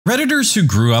Redditors who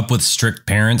grew up with strict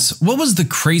parents, what was the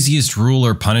craziest rule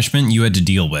or punishment you had to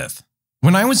deal with?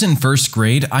 When I was in first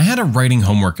grade, I had a writing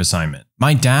homework assignment.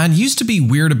 My dad used to be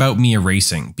weird about me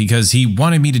erasing because he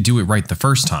wanted me to do it right the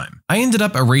first time. I ended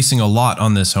up erasing a lot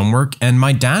on this homework, and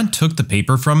my dad took the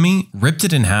paper from me, ripped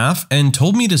it in half, and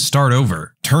told me to start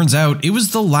over. Turns out it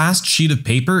was the last sheet of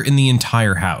paper in the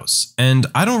entire house, and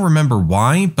I don't remember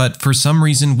why, but for some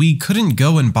reason we couldn't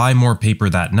go and buy more paper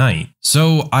that night.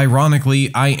 So,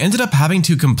 ironically, I ended up having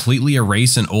to completely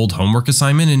erase an old homework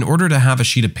assignment in order to have a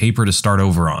sheet of paper to start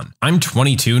over on. I'm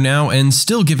 22 now and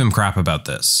still give him crap about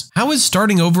this. How is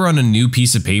starting over on a new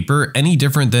piece of paper any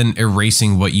different than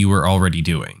erasing what you were already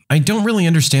doing? I don't really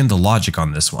understand the logic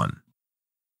on this one.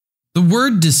 The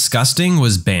word disgusting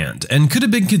was banned and could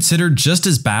have been considered just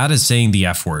as bad as saying the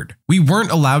F word. We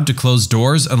weren't allowed to close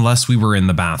doors unless we were in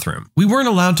the bathroom. We weren't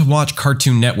allowed to watch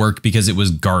Cartoon Network because it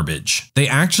was garbage. They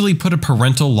actually put a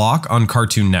parental lock on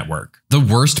Cartoon Network. The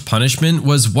worst punishment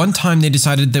was one time they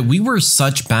decided that we were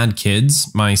such bad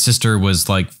kids, my sister was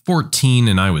like 14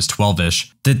 and I was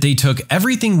 12-ish, that they took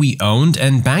everything we owned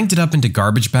and bagged it up into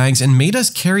garbage bags and made us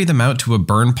carry them out to a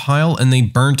burn pile, and they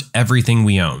burnt everything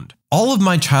we owned. All of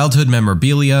my childhood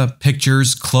memorabilia,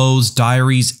 pictures, clothes,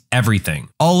 diaries, everything.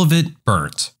 All of it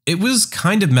burnt. It was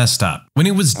kind of messed up. When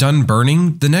it was done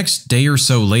burning, the next day or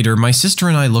so later, my sister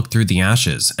and I looked through the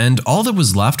ashes, and all that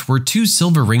was left were 2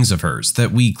 silver rings of hers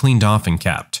that we cleaned off and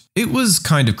kept. It was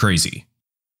kind of crazy.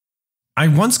 I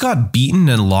once got beaten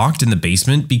and locked in the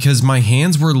basement because my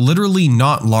hands were literally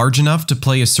not large enough to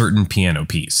play a certain piano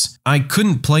piece. I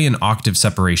couldn't play an octave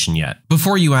separation yet.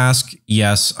 Before you ask,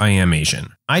 yes, I am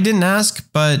Asian. I didn't ask,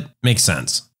 but makes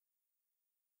sense.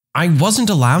 I wasn't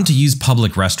allowed to use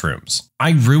public restrooms.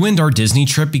 I ruined our Disney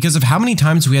trip because of how many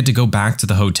times we had to go back to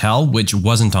the hotel, which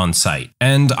wasn't on site.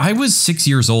 And I was 6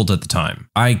 years old at the time.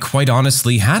 I quite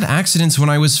honestly had accidents when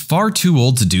I was far too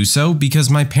old to do so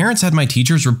because my parents had my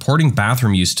teachers reporting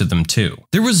bathroom use to them too.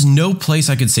 There was no place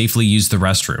I could safely use the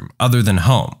restroom other than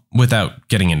home, without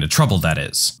getting into trouble, that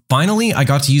is. Finally, I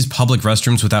got to use public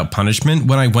restrooms without punishment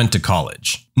when I went to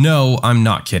college. No, I'm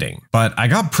not kidding. But I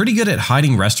got pretty good at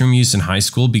hiding restroom use in high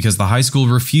school because the high school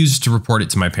refused to report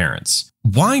it to my parents.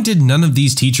 Why did none of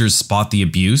these teachers spot the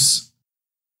abuse?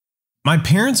 My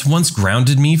parents once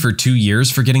grounded me for 2 years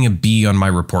for getting a B on my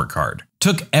report card.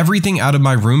 Took everything out of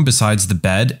my room besides the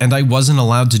bed, and I wasn't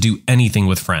allowed to do anything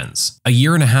with friends. A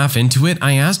year and a half into it,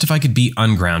 I asked if I could be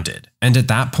ungrounded. And at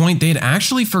that point, they'd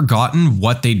actually forgotten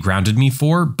what they'd grounded me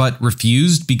for, but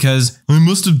refused because I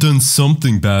must have done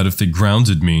something bad if they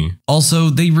grounded me. Also,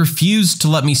 they refused to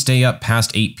let me stay up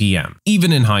past 8 p.m.,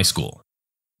 even in high school.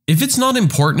 If it's not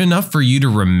important enough for you to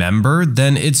remember,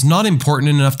 then it's not important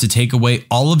enough to take away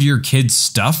all of your kids'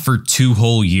 stuff for 2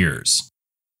 whole years.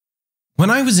 When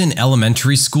I was in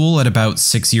elementary school at about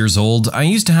 6 years old, I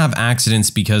used to have accidents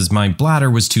because my bladder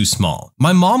was too small.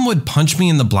 My mom would punch me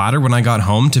in the bladder when I got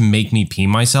home to make me pee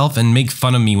myself and make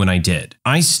fun of me when I did.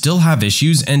 I still have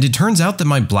issues, and it turns out that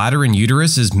my bladder and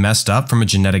uterus is messed up from a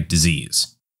genetic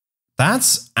disease.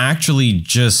 That's actually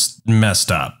just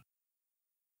messed up.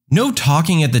 No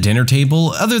talking at the dinner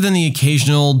table other than the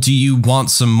occasional "do you want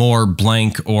some more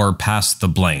blank" or "pass the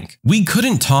blank." We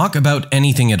couldn't talk about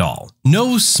anything at all.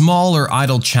 No small or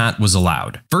idle chat was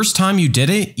allowed. First time you did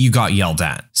it, you got yelled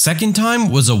at. Second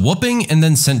time was a whooping and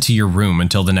then sent to your room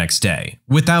until the next day,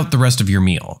 without the rest of your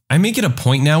meal. I make it a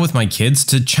point now with my kids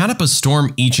to chat up a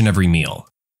storm each and every meal.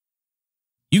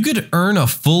 You could earn a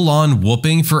full-on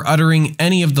whooping for uttering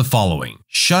any of the following: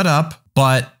 shut up,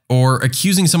 but, or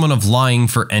accusing someone of lying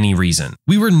for any reason.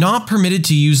 We were not permitted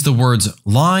to use the words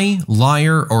lie,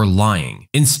 liar, or lying.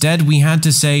 Instead, we had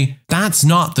to say, "that's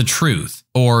not the truth,"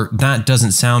 or "that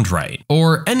doesn't sound right,"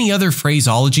 or any other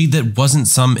phraseology that wasn't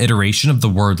some iteration of the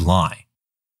word lie.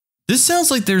 This sounds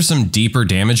like there's some deeper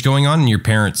damage going on in your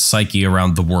parents' psyche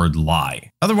around the word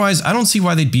lie. Otherwise, I don't see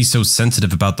why they'd be so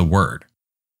sensitive about the word.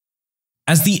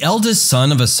 As the eldest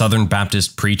son of a Southern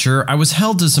Baptist preacher, I was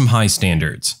held to some high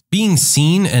standards. Being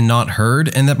seen and not heard,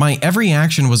 and that my every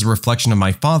action was a reflection of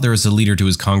my father as a leader to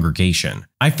his congregation.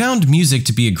 I found music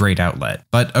to be a great outlet,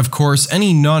 but of course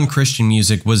any non-Christian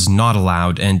music was not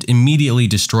allowed and immediately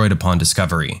destroyed upon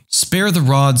discovery. Spare the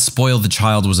rod, spoil the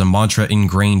child was a mantra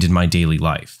ingrained in my daily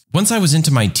life. Once I was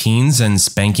into my teens and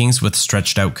spankings with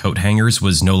stretched out coat hangers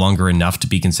was no longer enough to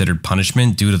be considered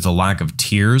punishment due to the lack of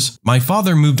tears, my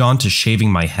father moved on to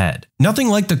shaving my head. Nothing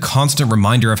like the constant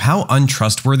reminder of how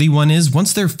untrustworthy one is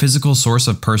once their physical source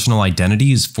of personal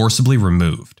identity is forcibly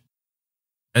removed.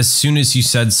 As soon as you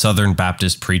said Southern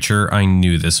Baptist preacher, I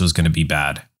knew this was going to be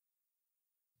bad.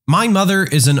 My mother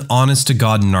is an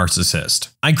honest-to-God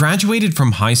narcissist. I graduated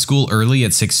from high school early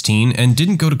at 16 and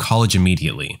didn't go to college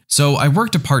immediately, so I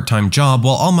worked a part-time job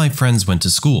while all my friends went to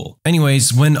school.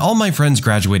 Anyways, when all my friends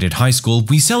graduated high school,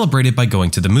 we celebrated by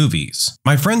going to the movies.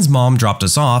 My friend's mom dropped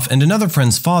us off and another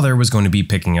friend's father was going to be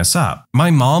picking us up. My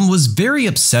mom was very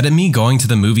upset at me going to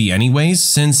the movie anyways,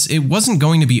 since it wasn't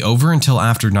going to be over until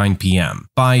after 9 p.m.,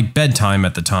 by bedtime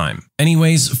at the time.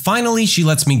 Anyways, finally she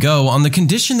lets me go on the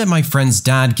condition that my friend's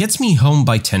dad gets me home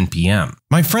by 10 p.m.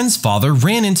 My friend's father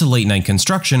ran into late-night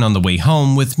construction on the way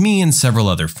home with me and several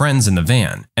other friends in the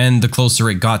van, and the closer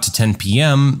it got to 10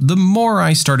 p.m., the more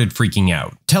I started freaking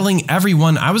out, telling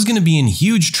everyone I was going to be in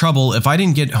huge trouble if I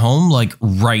didn't get home like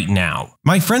right now.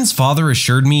 My friend's father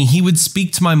assured me he would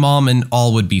speak to my mom and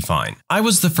all would be fine. I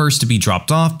was the first to be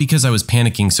dropped off because I was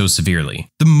panicking so severely.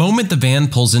 The moment the van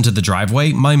pulls into the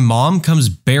driveway, my mom comes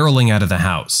barreling out of the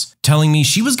house, telling me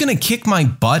she was going to kick my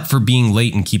butt for being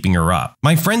late and keeping her up.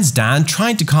 My friend's dad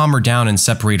tried to calm her down and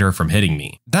separate her from hitting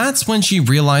me. That's when she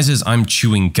realizes I'm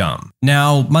chewing gum.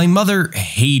 Now, my mother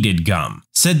hated gum.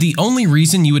 Said the only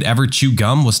reason you would ever chew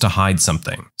gum was to hide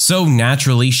something. So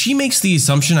naturally, she makes the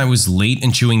assumption I was late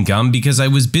and chewing gum because I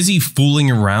was busy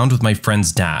fooling around with my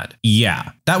friend's dad.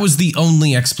 Yeah, that was the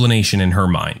only explanation in her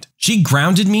mind. She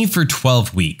grounded me for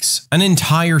 12 weeks, an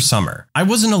entire summer. I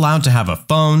wasn't allowed to have a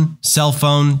phone, cell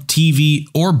phone, TV,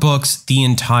 or books the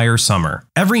entire summer.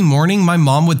 Every morning, my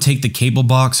mom would take the cable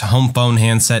box, home phone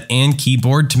handset, and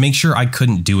keyboard to make sure I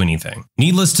couldn't do anything.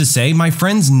 Needless to say, my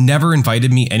friends never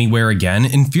invited me anywhere again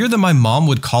in fear that my mom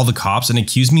would call the cops and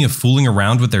accuse me of fooling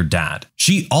around with their dad.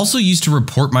 She also used to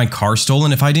report my car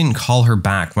stolen if I didn't call her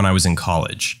back when I was in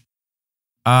college.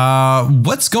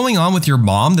 What's going on with your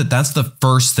mom that's the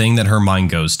first thing that her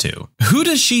mind goes to? Who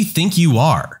does she think you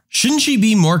are? Shouldn't she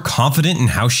be more confident in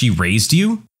how she raised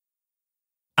you?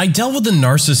 I dealt with a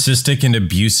narcissistic and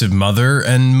abusive mother,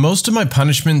 and most of my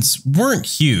punishments weren't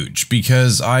huge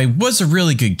because I was a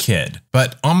really good kid.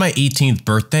 But on my 18th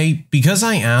birthday, because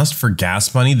I asked for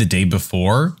gas money the day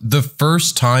before, the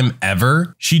first time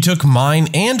ever, she took mine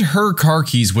and her car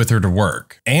keys with her to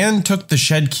work, and took the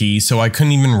shed key so I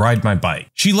couldn't even ride my bike.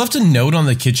 She left a note on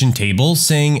the kitchen table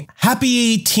saying,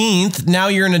 "Happy 18th, now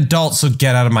you're an adult, so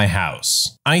get out of my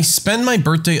house." I spent my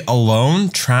birthday alone,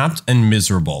 trapped, and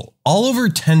miserable. All over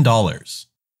 $10.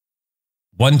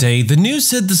 One day, the news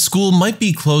said the school might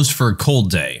be closed for a cold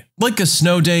day, like a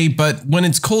snow day, but when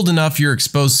it's cold enough, your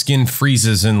exposed skin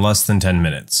freezes in less than 10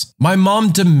 minutes. My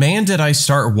mom demanded I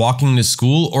start walking to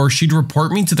school or she'd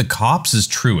report me to the cops as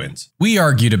truant. We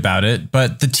argued about it,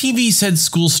 but the TV said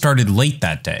school started late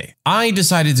that day. I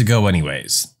decided to go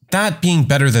anyways. That being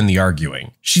better than the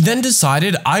arguing. She then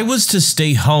decided I was to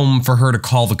stay home for her to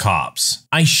call the cops.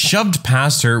 I shoved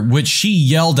past her, which she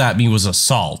yelled at me was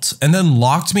assault, and then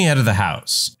locked me out of the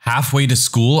house. Halfway to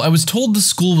school, I was told the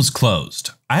school was closed.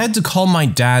 I had to call my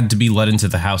dad to be let into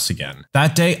the house again.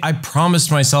 That day, I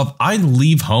promised myself I'd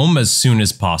leave home as soon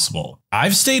as possible.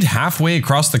 I've stayed halfway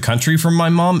across the country from my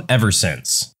mom ever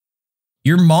since.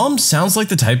 Your mom sounds like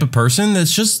the type of person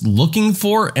that's just looking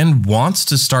for and wants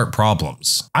to start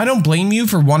problems. I don't blame you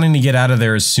for wanting to get out of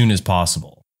there as soon as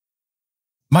possible.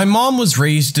 My mom was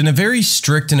raised in a very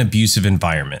strict and abusive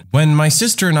environment. When my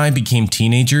sister and I became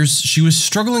teenagers, she was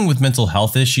struggling with mental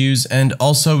health issues and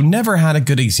also never had a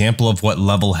good example of what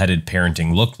level-headed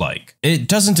parenting looked like. It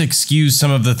doesn't excuse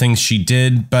some of the things she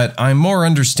did, but I'm more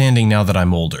understanding now that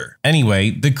I'm older. Anyway,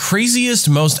 the craziest,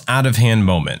 most out-of-hand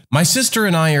moment. My sister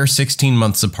and I are 16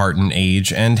 months apart in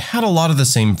age and had a lot of the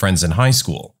same friends in high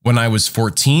school. When I was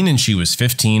 14 and she was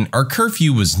 15, our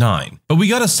curfew was 9, but we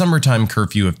got a summertime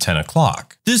curfew of 10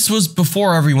 o'clock. This was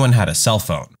before everyone had a cell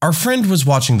phone. Our friend was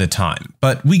watching the time,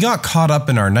 but we got caught up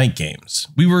in our night games.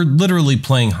 We were literally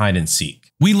playing hide and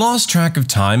seek. We lost track of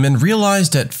time and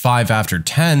realized at 5 after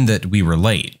 10 that we were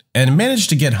late, and managed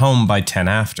to get home by 10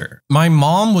 after. My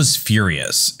mom was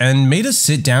furious and made us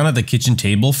sit down at the kitchen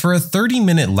table for a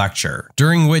 30-minute lecture,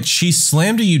 during which she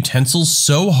slammed a utensil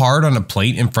so hard on a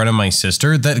plate in front of my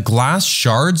sister that glass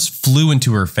shards flew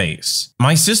into her face.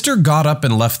 My sister got up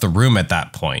and left the room at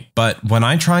that point, but when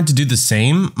I tried to do the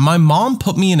same, my mom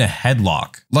put me in a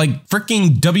headlock, like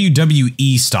freaking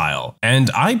WWE style,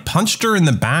 and I punched her in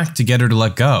the back to get her to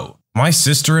let go. My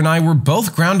sister and I were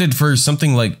both grounded for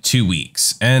something like 2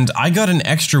 weeks, and I got an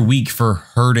extra week for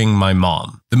hurting my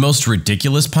mom. The most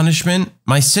ridiculous punishment?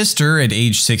 My sister, at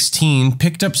age 16,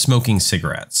 picked up smoking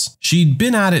cigarettes. She'd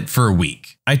been at it for a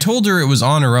week. I told her it was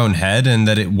on her own head and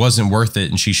that it wasn't worth it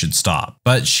and she should stop,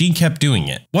 but she kept doing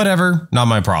it. Whatever, not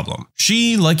my problem.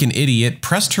 She, like an idiot,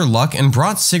 pressed her luck and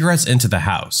brought cigarettes into the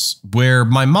house, where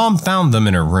my mom found them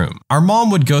in her room. Our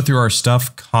mom would go through our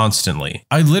stuff constantly.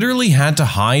 I literally had to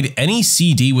hide any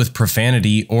CD with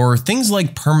profanity or things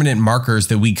like permanent markers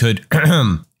that we could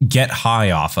get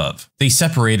high off of. They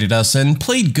separated us and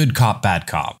played good cop, bad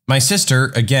cop. My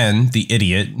sister, again, the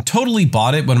idiot, totally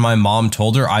bought it when my mom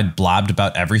told her I'd blabbed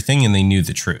about everything and they knew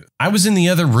the truth. I was in the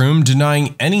other room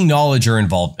denying any knowledge or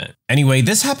involvement. Anyway,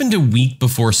 this happened a week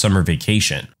before summer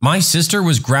vacation. My sister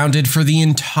was grounded for the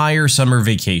entire summer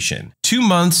vacation. 2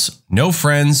 months, no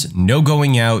friends, no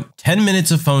going out, 10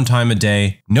 minutes of phone time a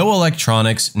day, no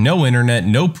electronics, no internet,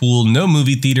 no pool, no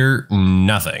movie theater,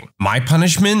 nothing. My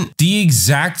punishment? The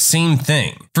exact same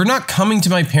thing. For not coming to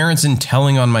my parents and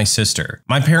telling on my sister.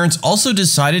 My parents also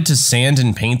decided to sand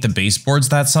and paint the baseboards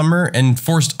that summer and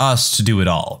forced us to do it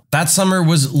all. That summer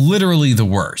was literally the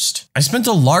worst. I spent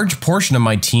a large portion of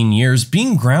my teen years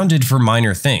being grounded for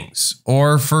minor things,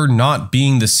 or for not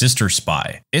being the sister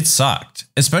spy. It sucked,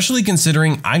 especially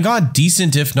considering I got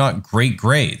decent if not great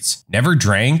grades, never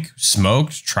drank,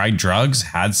 smoked, tried drugs,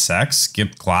 had sex,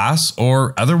 skipped class,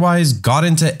 or otherwise got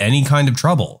into any kind of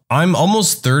trouble. I'm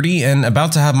almost 30 and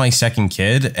about to have my second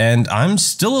kid, and I'm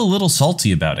still a little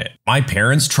salty about it. My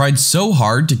parents tried so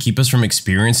hard to keep us from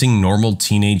experiencing normal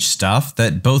teenage stuff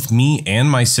that both me and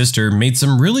my sister made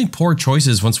some really poor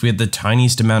choices once we had the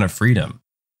tiniest amount of freedom.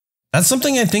 That's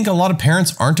something I think a lot of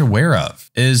parents aren't aware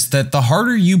of, is that the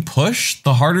harder you push,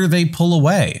 the harder they pull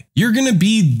away. You're gonna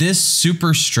be this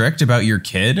super strict about your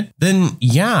kid, then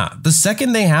yeah, the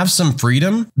second they have some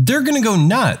freedom, they're gonna go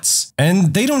nuts.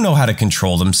 And they don't know how to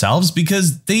control themselves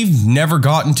because they've never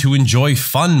gotten to enjoy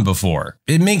fun before.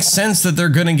 It makes sense that they're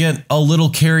gonna get a little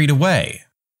carried away.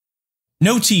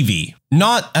 No TV.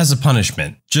 Not as a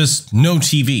punishment, just no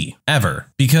TV, ever,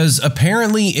 because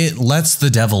apparently it lets the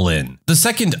devil in. The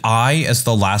second I, as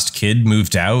the last kid,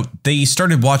 moved out, they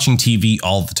started watching TV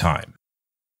all the time.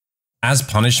 As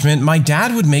punishment, my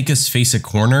dad would make us face a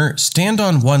corner, stand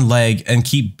on one leg, and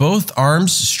keep both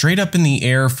arms straight up in the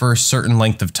air for a certain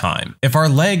length of time. If our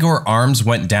leg or arms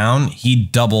went down,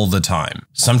 he'd double the time.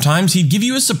 Sometimes he'd give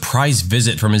you a surprise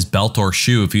visit from his belt or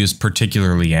shoe if he was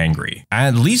particularly angry.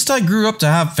 At least I grew up to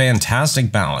have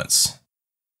fantastic balance.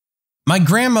 My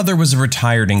grandmother was a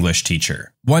retired English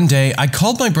teacher. One day, I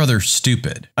called my brother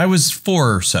stupid. I was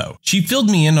 4 or so. She filled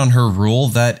me in on her rule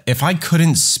that if I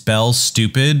couldn't spell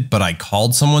stupid, but I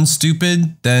called someone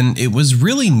stupid, then it was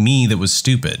really me that was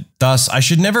stupid. Thus, I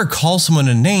should never call someone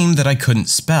a name that I couldn't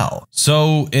spell.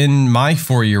 So, in my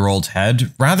 4-year-old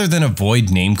head, rather than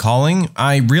avoid name calling,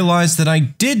 I realized that I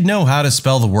did know how to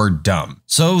spell the word dumb.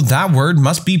 So that word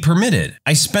must be permitted.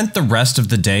 I spent the rest of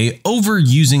the day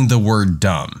overusing the word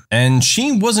dumb, and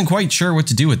she wasn't quite sure what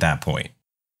to do at that point.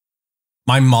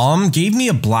 My mom gave me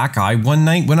a black eye one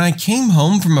night when I came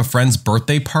home from a friend's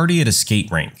birthday party at a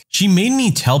skate rink. She made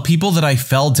me tell people that I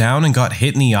fell down and got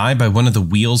hit in the eye by one of the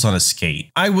wheels on a skate.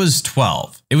 I was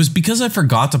 12. It was because I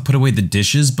forgot to put away the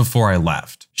dishes before I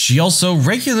left. She also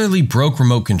regularly broke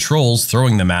remote controls,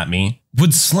 throwing them at me,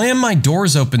 would slam my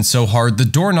doors open so hard the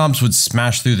doorknobs would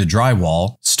smash through the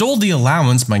drywall, stole the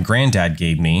allowance my granddad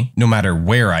gave me, no matter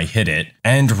where I hid it,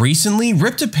 and recently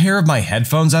ripped a pair of my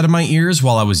headphones out of my ears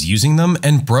while I was using them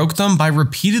and broke them by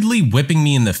repeatedly whipping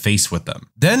me in the face with them,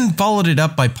 then followed it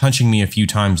up by punching me a few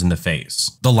times in the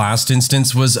face. The last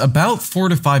instance was about 4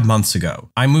 to 5 months ago.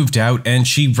 I moved out and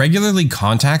she regularly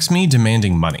contacts me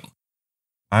demanding money.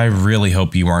 I really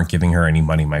hope you aren't giving her any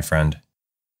money, my friend.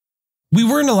 We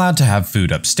weren't allowed to have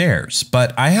food upstairs,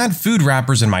 but I had food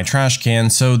wrappers in my trash can,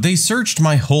 so they searched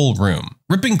my whole room,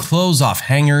 ripping clothes off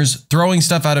hangers, throwing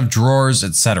stuff out of drawers,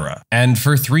 etc. And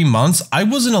for 3 months, I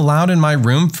wasn't allowed in my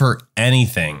room for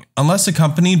anything, unless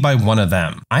accompanied by one of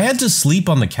them. I had to sleep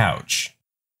on the couch.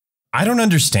 I don't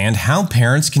understand how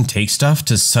parents can take stuff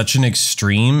to such an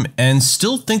extreme and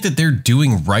still think that they're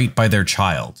doing right by their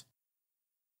child.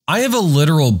 I have a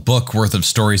literal book worth of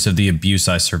stories of the abuse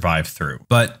I survived through,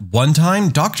 but one time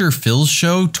Dr. Phil's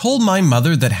show told my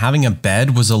mother that having a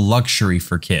bed was a luxury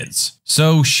for kids,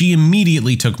 so she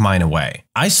immediately took mine away.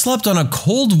 I slept on a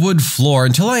cold wood floor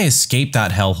until I escaped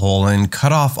that hellhole and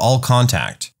cut off all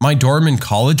contact. My dorm in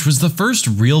college was the first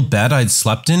real bed I'd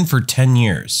slept in for 10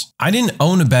 years. I didn't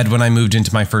own a bed when I moved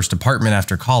into my first apartment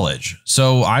after college,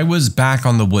 so I was back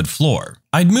on the wood floor.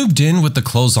 I'd moved in with the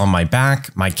clothes on my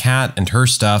back, my cat and her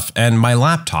stuff, and my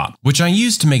laptop, which I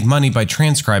used to make money by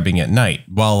transcribing at night,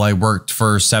 while I worked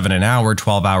for $7 an hour,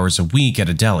 12 hours a week at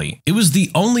a deli. It was the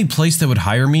only place that would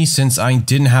hire me since I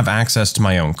didn't have access to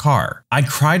my own car. I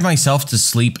cried myself to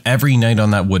sleep every night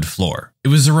on that wood floor. It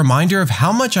was a reminder of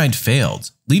how much I'd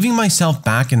failed, leaving myself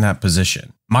back in that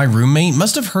position. My roommate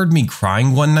must have heard me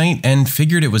crying one night and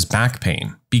figured it was back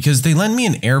pain, because they lent me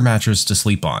an air mattress to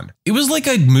sleep on. It was like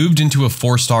I'd moved into a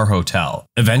 4-star hotel.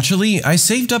 Eventually, I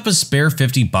saved up a spare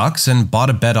 $50 and bought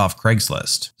a bed off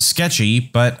Craigslist. Sketchy,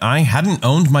 but I hadn't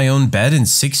owned my own bed in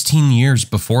 16 years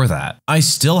before that. I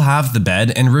still have the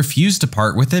bed and refuse to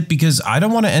part with it because I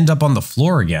don't want to end up on the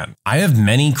floor again. I have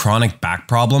many chronic back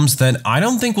problems that I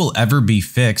don't think will ever be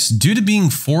fixed due to being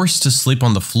forced to sleep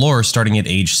on the floor starting at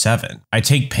age 7. I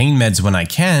take pain meds when I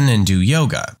can and do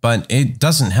yoga, but it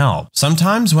doesn't help.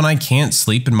 Sometimes when I can't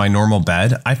sleep in my normal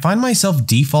bed, I find myself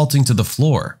defaulting to the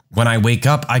floor. When I wake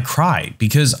up, I cry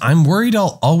because I'm worried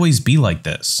I'll always be like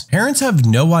this. Parents have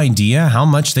no idea how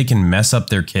much they can mess up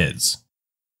their kids.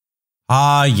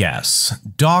 Ah yes,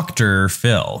 Dr.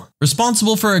 Phil.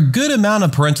 Responsible for a good amount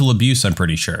of parental abuse, I'm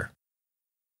pretty sure.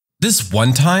 This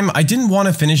one time, I didn't want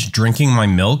to finish drinking my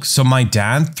milk, so my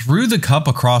dad threw the cup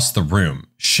across the room,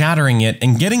 shattering it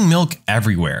and getting milk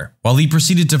everywhere, while he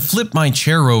proceeded to flip my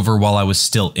chair over while I was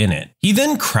still in it. He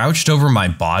then crouched over my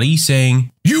body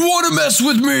saying, "You want to mess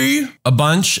with me?" a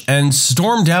bunch and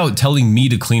stormed out telling me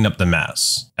to clean up the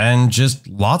mess. And just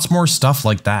lots more stuff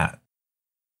like that.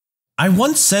 I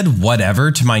once said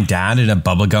whatever to my dad at a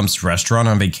Bubba Gump's restaurant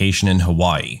on vacation in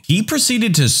Hawaii. He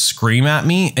proceeded to scream at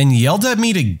me and yelled at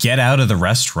me to get out of the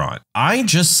restaurant. I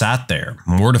just sat there,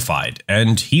 mortified,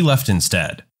 and he left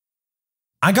instead.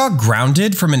 I got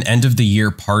grounded from an end-of-the-year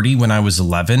party when I was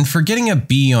 11 for getting a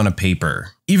B on a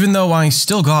paper, even though I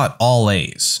still got all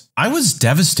A's. I was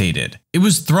devastated. It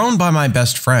was thrown by my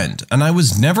best friend, and I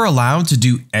was never allowed to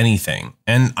do anything,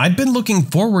 and I'd been looking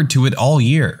forward to it all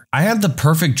year. I had the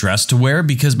perfect dress to wear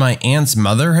because my aunt's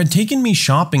mother had taken me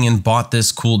shopping and bought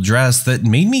this cool dress that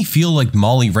made me feel like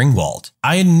Molly Ringwald.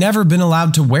 I had never been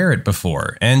allowed to wear it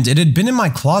before, and it had been in my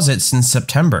closet since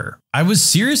September. I was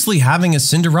seriously having a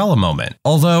Cinderella moment,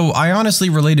 although I honestly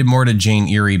related more to Jane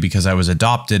Eyre because I was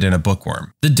adopted and a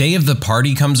bookworm. The day of the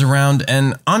party comes around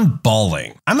and I'm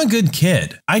bawling. I'm a good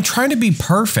kid. I try to be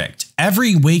perfect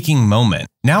every waking moment.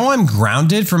 Now I'm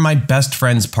grounded from my best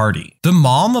friend's party. The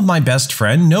mom of my best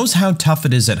friend knows how tough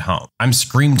it is at home. I'm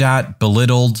screamed at,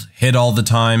 belittled, hit all the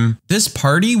time. This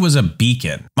party was a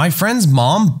beacon. My friend's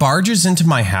mom barges into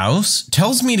my house,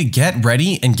 tells me to get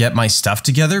ready and get my stuff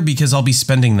together because I'll be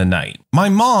spending the night. My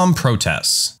mom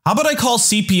protests. How about I call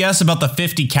CPS about the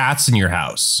 50 cats in your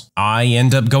house? I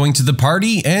end up going to the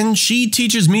party and she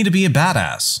teaches me to be a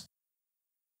badass.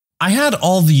 I had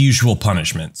all the usual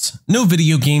punishments. No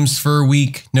video games for a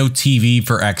week, no TV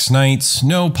for X nights,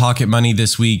 no pocket money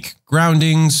this week,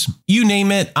 groundings, you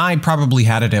name it, I probably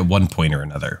had it at one point or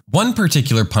another. One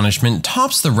particular punishment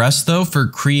tops the rest though for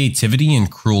creativity and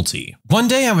cruelty. One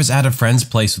day I was at a friend's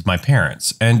place with my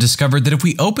parents and discovered that if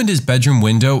we opened his bedroom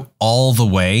window all the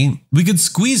way, we could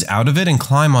squeeze out of it and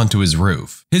climb onto his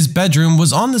roof. His bedroom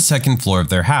was on the second floor of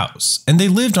their house, and they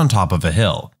lived on top of a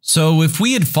hill. So if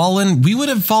we had fallen, we would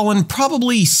have fallen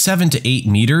probably 7 to 8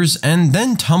 meters and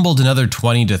then tumbled another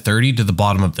 20 to 30 to the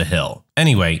bottom of the hill.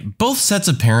 Anyway, both sets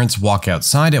of parents walk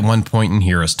outside at one point and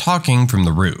hear us talking from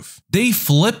the roof. They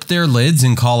flip their lids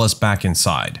and call us back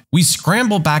inside. We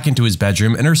scramble back into his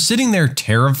bedroom and are sitting there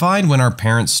terrified when our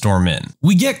parents storm in.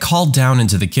 We get called down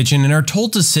into the kitchen and are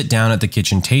told to sit down at the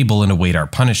kitchen table and await our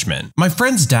punishment. My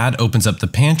friend's dad opens up the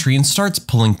pantry and starts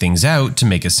pulling things out to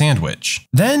make a sandwich.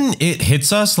 Then it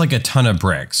hits us like a ton of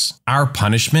bricks. Our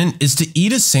punishment is to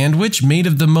eat a sandwich made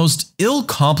of the most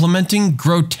ill-complementing,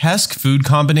 grotesque food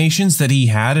combinations that he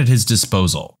had at his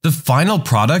disposal. The final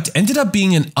product ended up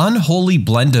being an unholy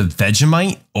blend of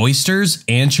Vegemite, oysters,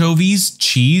 anchovies,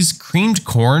 cheese, creamed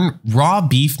corn, raw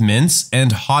beef mince,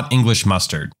 and hot English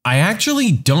mustard. I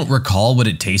actually don't recall what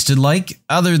it tasted like,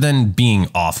 other than being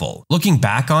awful. Looking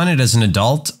back on it as an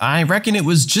adult, I reckon it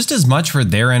was just as much for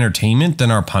their entertainment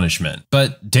than our punishment.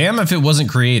 But damn if it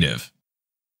wasn't creative.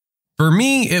 For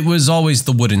me, it was always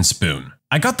the wooden spoon.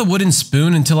 I got the wooden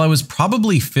spoon until I was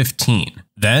probably 15.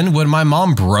 Then, when my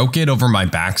mom broke it over my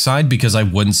backside because I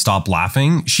wouldn't stop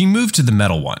laughing, she moved to the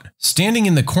metal one. Standing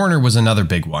in the corner was another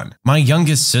big one. My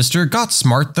youngest sister got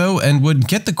smart though and would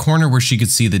get the corner where she could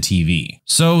see the TV.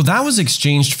 So that was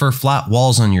exchanged for flat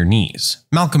walls on your knees,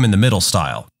 Malcolm in the Middle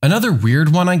style. Another weird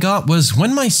one I got was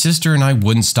when my sister and I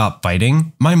wouldn't stop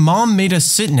fighting, my mom made us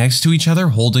sit next to each other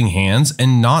holding hands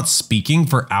and not speaking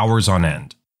for hours on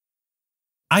end.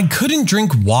 I couldn't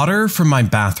drink water from my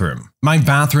bathroom. My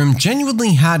bathroom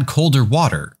genuinely had colder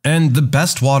water, and the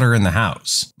best water in the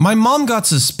house. My mom got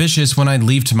suspicious when I'd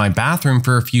leave to my bathroom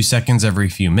for a few seconds every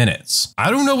few minutes.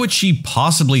 I don't know what she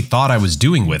possibly thought I was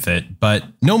doing with it, but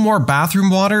no more bathroom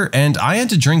water, and I had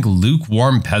to drink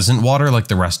lukewarm peasant water like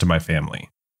the rest of my family.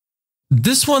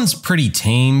 This one's pretty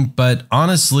tame, but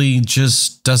honestly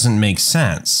just doesn't make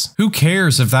sense. Who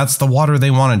cares if that's the water they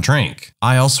want to drink?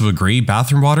 I also agree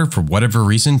bathroom water, for whatever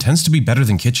reason, tends to be better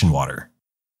than kitchen water.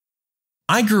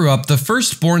 I grew up the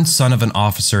firstborn son of an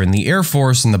officer in the Air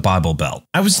Force in the Bible Belt.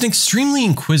 I was an extremely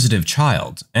inquisitive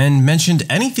child, and mentioned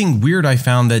anything weird I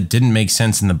found that didn't make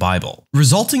sense in the Bible,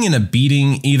 resulting in a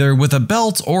beating either with a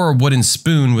belt or a wooden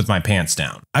spoon with my pants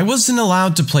down. I wasn't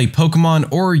allowed to play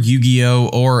Pokemon or Yu-Gi-Oh!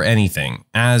 Or anything,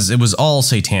 as it was all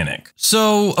satanic.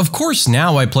 So, of course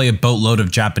now I play a boatload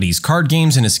of Japanese card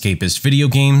games and escapist video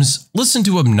games, listen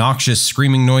to obnoxious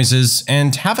screaming noises,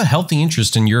 and have a healthy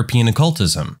interest in European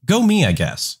occultism. Go me, I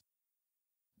guess.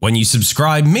 When you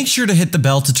subscribe, make sure to hit the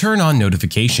bell to turn on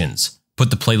notifications.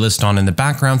 Put the playlist on in the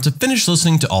background to finish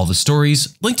listening to all the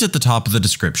stories, linked at the top of the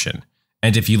description.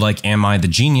 And if you like Am I the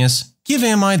Genius, give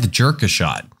Am I the Jerk a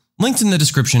shot, linked in the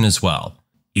description as well.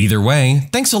 Either way,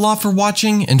 thanks a lot for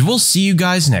watching, and we'll see you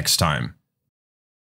guys next time.